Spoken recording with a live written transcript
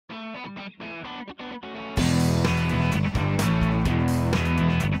Hey,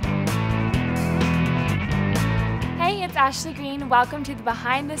 it's Ashley Greene. Welcome to the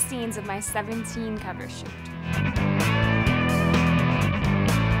behind the scenes of my 17 cover shoot.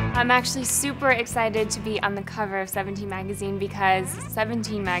 I'm actually super excited to be on the cover of 17 magazine because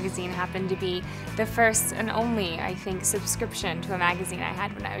 17 magazine happened to be the first and only, I think, subscription to a magazine I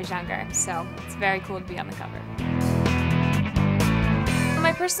had when I was younger. So it's very cool to be on the cover.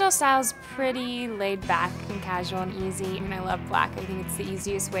 My personal style is pretty laid back and casual and easy. I mean, I love black. I think it's the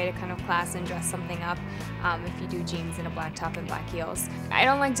easiest way to kind of class and dress something up if you do jeans and a black top and black heels. I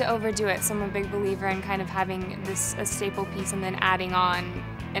don't like to overdo it, so I'm a big believer in kind of having a staple piece and then adding on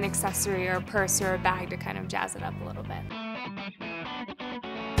an accessory or a purse or a bag to kind of jazz it up a little bit.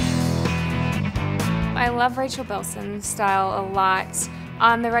 I love Rachel Bilson's style a lot.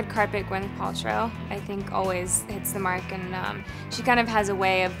 On the red carpet, Gwyneth Paltrow, I think, always hits the mark, and she kind of has a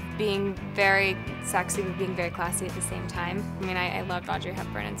way of being very sexy but being very classy at the same time. I mean, I loved Audrey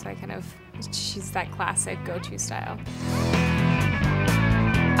Hepburn, and so she's that classic go-to style.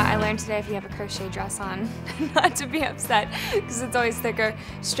 I learned today if you have a crochet dress on, not to be upset, because it's always thicker.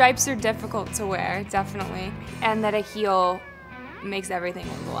 Stripes are difficult to wear, definitely, and that a heel makes everything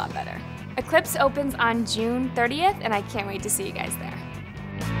look a lot better. Eclipse opens on June 30th, and I can't wait to see you guys there.